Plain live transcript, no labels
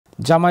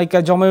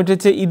জামাইকায় জমে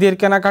উঠেছে ঈদের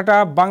কেনাকাটা।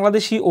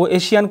 বাংলাদেশি ও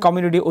এশিয়ান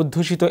কমিউনিটি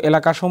অধ্যুষিত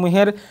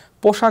এলাকাসমূহের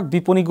পোশাক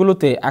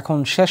বিপণিগুলোতে এখন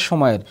শেষ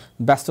সময়ের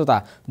ব্যস্ততা।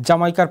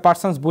 জামাইকার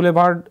persons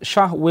boulevard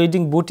Shah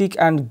wedding boutique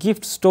and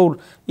gift store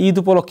Eid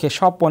উপলক্ষে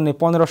সব পণ্যে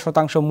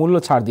 15% মূল্য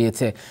ছাড়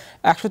দিয়েছে।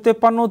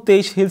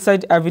 153-23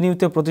 হিলসাইড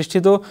অ্যাভিনিউতে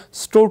প্রতিষ্ঠিত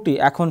স্টোরটি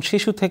এখন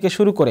শিশু থেকে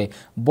শুরু করে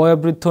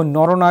বয়োবৃদ্ধ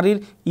নরনারীর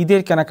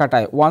ঈদের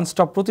কেনাকাটায় ওয়ান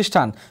স্টপ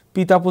প্রতিষ্ঠান।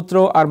 পিতা পুত্র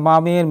আর মা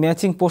মেয়ের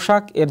ম্যাচিং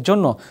পোশাক এর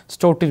জন্য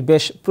স্টোরটির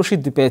বেশ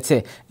প্রসিদ্ধি পেয়েছে।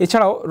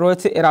 এছাড়াও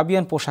রয়েছে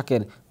আরাবিয়ান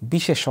পোশাকের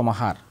বিশেষ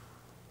সমাহার।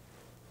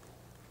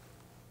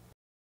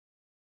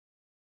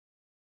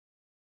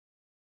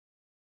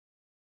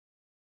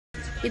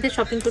 ঈদে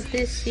শপিং করতে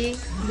এসেছি,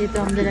 যেহেতু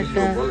আমাদের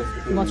একটা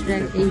বছরে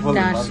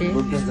ঈদটা আসে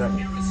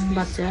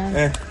বাচ্চা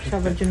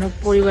সবার জন্য,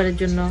 পরিবারের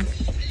জন্য,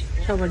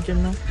 সবার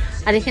জন্য।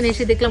 আর এখানে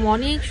এসে দেখলাম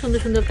অনেক সুন্দর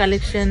সুন্দর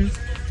কালেকশন,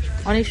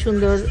 অনেক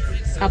সুন্দর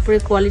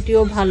কাপড়ের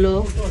কোয়ালিটিও ভালো,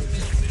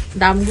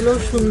 দামগুলো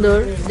সুন্দর,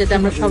 যাতে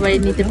আমরা সবাই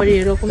নিতে পারি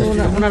এরকম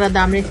ওনারা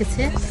দাম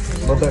রেখেছে।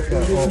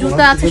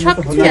 জুতা আছে,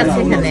 সবকিছুই আছে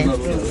এখানে।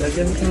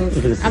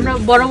 আমরা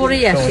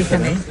বরাবরই আসি,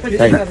 এখানে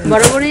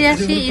বরাবরই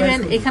আসি।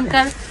 ইভেন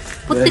এখানকার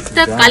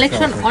প্রত্যেকটা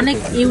কালেকশন অনেক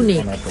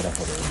ইউনিক।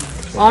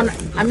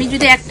 আমি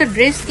যদি একটা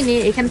ড্রেস কিনি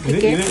এখান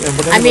থেকে,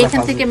 আমি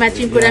এখান থেকে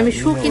ম্যাচিং করে আমি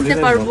শু কিনতে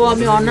পারবো,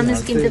 আমি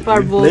অর্নামেন্টস কিনতে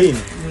পারবো,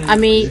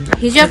 আমি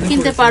হিজাব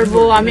কিনতে পারবো,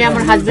 আমি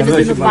আমার হাজবেন্ডের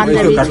জন্য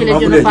পাঞ্জাবি, ছেলের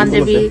জন্য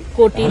পাঞ্জাবি,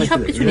 কোটি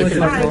সবকিছু নিতে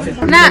পারবো।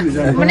 না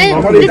মানে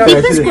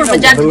ডিফারেন্স করবে,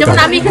 যেমন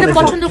আমি এখানে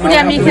পছন্দ করি,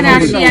 আমি এখানে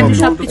আসি, আমি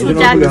সবকিছু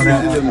যা কিছু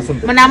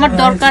মানে আমার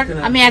দরকার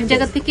আমি এক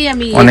জায়গা থেকেই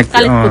আমি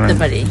কালেক্ট করতে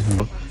পারি।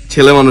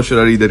 ছেলে মানুষের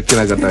আর ঈদের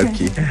কেনাকাটা আর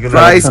কি।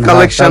 প্রাইস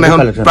কালেকশন, এখন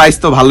প্রাইস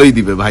তো ভালোই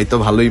দিবে, ভাই তো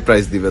ভালোই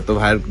প্রাইস দিবে, তো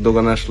ভাইয়ের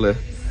দোকানে আসলে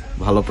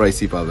ভালো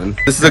প্রাইসই পাবেন।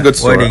 This is a good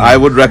store. I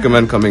would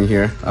recommend coming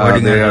here.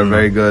 They are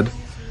very good.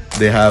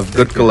 They have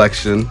good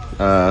collection.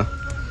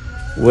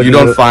 You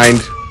don't find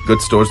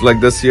good stores like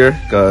this here,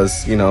 because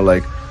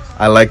like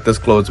I like this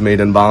clothes made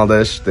in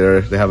Bangladesh.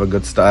 They have a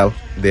good style.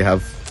 They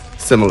have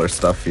similar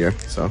stuff here.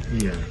 So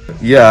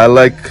yeah,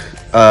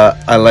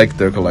 I like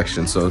their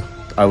collection. So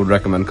I would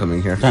recommend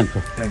coming here.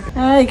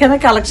 এখানে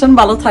collection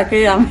ভালো থাকে,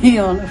 আমি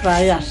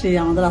প্রায় আসি,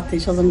 আমাদের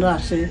আত্মীয়স্বজনরা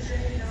আসে,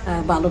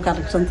 ভালো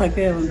collection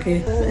থাকে। এবং কি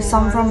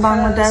some from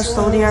Bangladesh,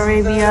 Saudi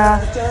Arabia,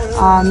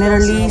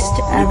 Middle East,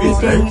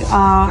 everything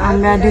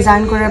আমরা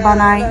ডিজাইন করে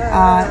বানাই,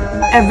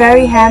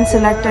 very hand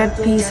selected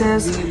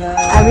pieces,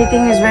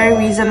 everything is very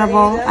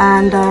reasonable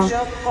and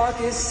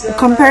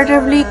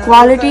comparatively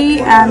quality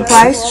and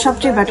price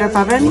সবচেয়ে better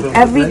পাবেন।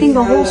 Everything,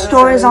 the whole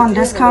store is on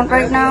discount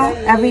right now.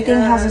 Everything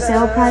has a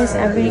sale price.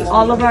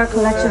 All of our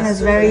collection is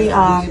very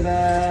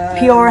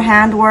pure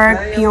handwork,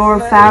 pure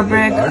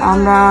fabric.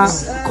 আমরা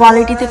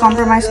কোয়ালিটিতে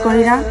compromise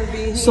করি না।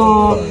 So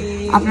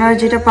আপনারা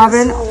যেটা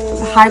পাবেন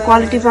high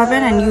quality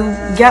পাবেন, and you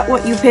get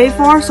what you pay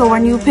for. So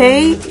when you pay,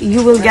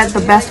 you will get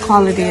the best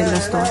quality in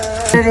the store.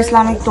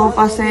 Islamic তোপ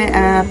আছে,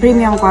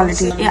 প্রিমিয়াম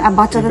কোয়ালিটি।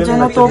 বাচ্চাদের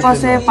জন্য তোপ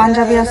আছে,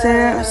 পাঞ্জাবি আছে,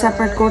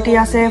 সেপারেট কোটি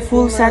আছে,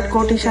 ফুল সেট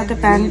কোটির সাথে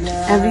pant,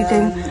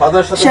 everything.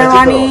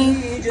 Sherwani,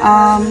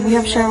 we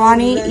have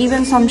sherwani,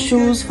 even some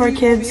shoes for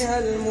kids.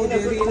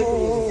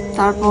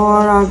 তারপর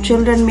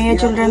মেয়ে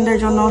চিলড্রেনদের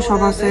জন্য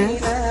সব আছে।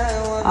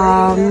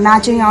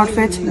 Matching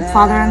outfits,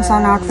 father and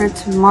son outfits,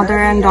 mother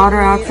and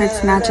daughter outfits,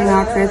 matching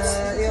outfits,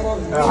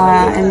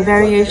 and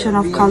variation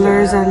of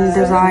colors and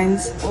designs.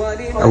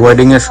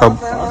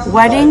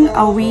 Wedding,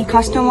 we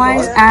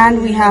customize and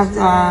we have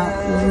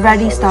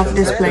ready stuff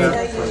displayed.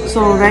 So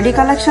ready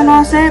collection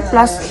আছে,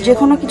 plus যে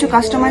কোনো কিছু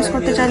customise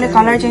করতে চাইলে,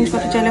 colour change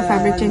করতে চাইলে,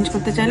 fabric change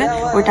করতে চাইলে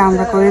ওইটা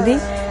আমরা করে দিই।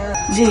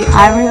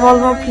 আমি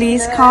বলবো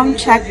please come,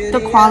 check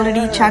the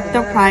quality, check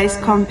the price,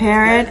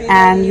 compare it,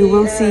 and you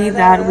will see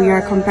that we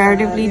are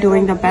comparatively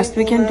doing the best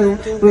we can do.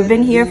 We've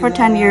been here for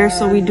 10 years,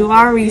 so we do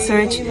our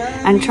research,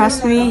 and trust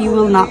me, you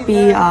will not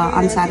be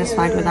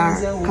unsatisfied with our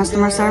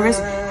customer service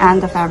and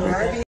the fabric.